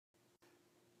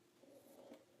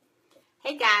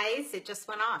Hey guys, it just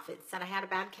went off. It said I had a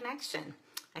bad connection.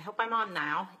 I hope I'm on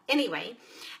now. Anyway,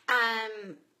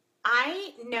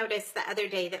 I noticed the other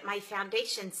day that my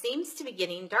foundation seems to be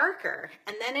getting darker.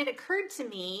 And then it occurred to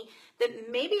me that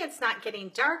maybe it's not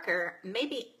getting darker,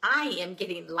 maybe I am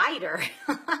getting lighter.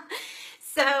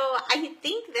 So I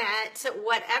think that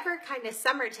whatever kind of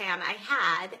summer tan I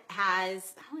had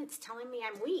has, oh, it's telling me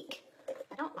I'm weak.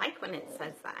 I don't like when it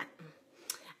says that.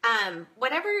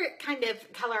 Whatever kind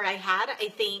of color I had, I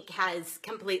think has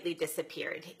completely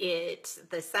disappeared.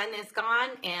 The sun is gone,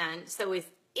 and so is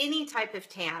any type of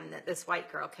tan that this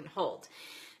white girl can hold.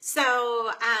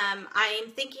 So I'm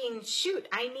thinking, shoot,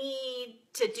 I need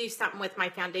to do something with my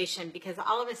foundation because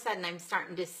all of a sudden I'm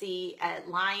starting to see a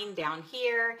line down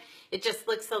here. It just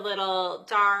looks a little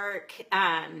dark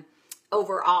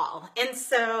overall. And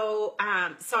so,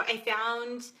 so I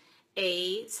found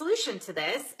a solution to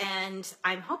this, and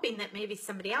I'm hoping that maybe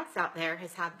somebody else out there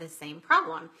has had the same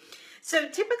problem. So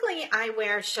typically I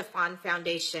wear chiffon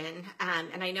foundation,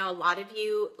 and I know a lot of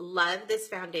you love this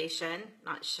foundation,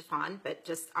 not chiffon, but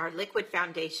just our liquid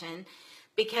foundation,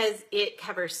 because it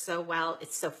covers so well.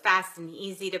 It's so fast and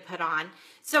easy to put on.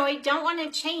 So I don't want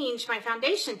to change my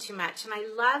foundation too much, and I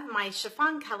love my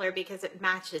chiffon color because it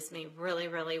matches me really,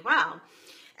 really well.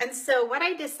 And so what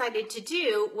I decided to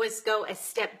do was go a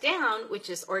step down, which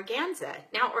is organza.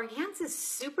 Now, organza is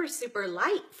super, super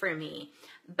light for me.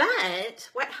 But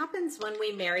what happens when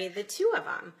we marry the two of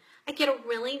them? I get a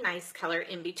really nice color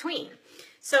in between.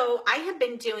 So I have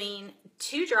been doing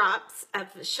 2 drops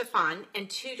of chiffon and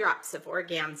 2 drops of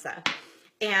organza.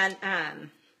 And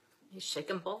you shake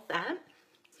them both up.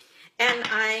 And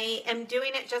I am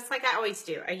doing it just like I always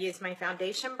do. I use my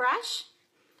foundation brush.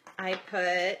 I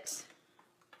put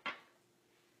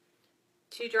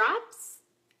 2 drops,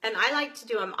 and I like to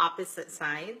do them opposite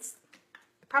sides.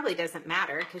 It probably doesn't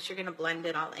matter because you're going to blend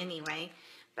it all anyway,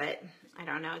 but I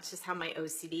don't know, it's just how my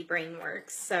OCD brain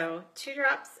works. So 2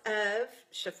 drops of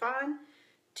chiffon,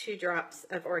 2 drops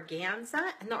of organza,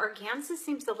 and the organza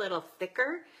seems a little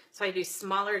thicker, so I do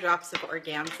smaller drops of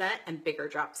organza and bigger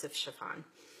drops of chiffon.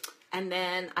 And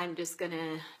then I'm just going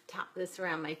to tap this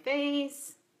around my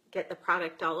face, get the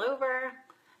product all over,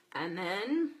 and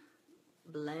then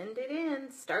blend it in.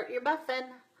 Start your buffing.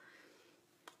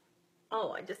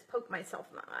 Oh, I just poked myself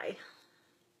in the eye.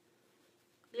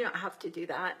 You don't have to do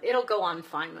that. It'll go on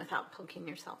fine without poking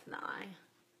yourself in the eye.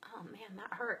 Oh man,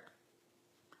 that hurt.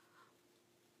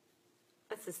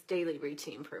 That's this daily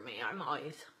routine for me. I'm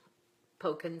always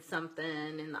poking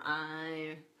something in the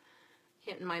eye,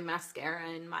 hitting my mascara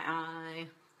in my eye.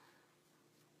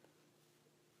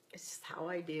 It's just how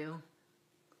I do.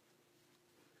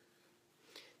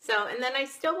 So, and then I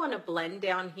still want to blend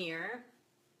down here,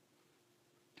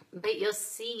 but you'll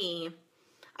see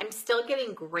I'm still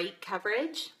getting great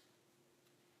coverage,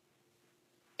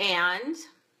 and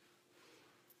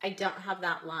I don't have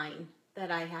that line that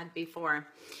I had before.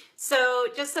 So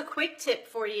just a quick tip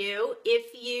for you,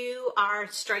 if you are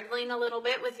struggling a little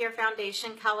bit with your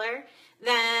foundation color,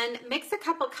 then mix a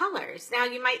couple colors. Now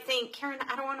you might think, Karen,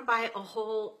 I don't want to buy a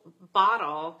whole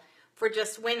bottle for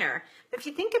just winter. But if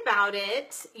you think about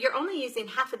it, you're only using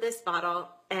half of this bottle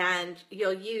and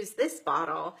you'll use this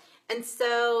bottle. And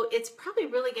so it's probably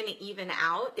really going to even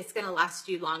out. It's going to last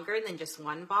you longer than just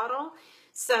one bottle.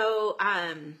 So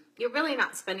you're really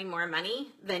not spending more money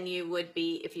than you would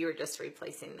be if you were just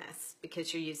replacing this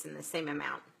because you're using the same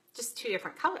amount, just 2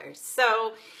 different colors.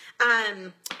 So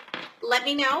let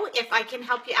me know if I can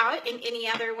help you out in any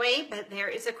other way, but there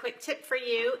is a quick tip for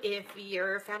you if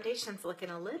your foundation's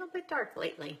looking a little bit dark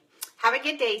lately. Have a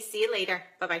good day. See you later.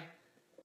 Bye-bye.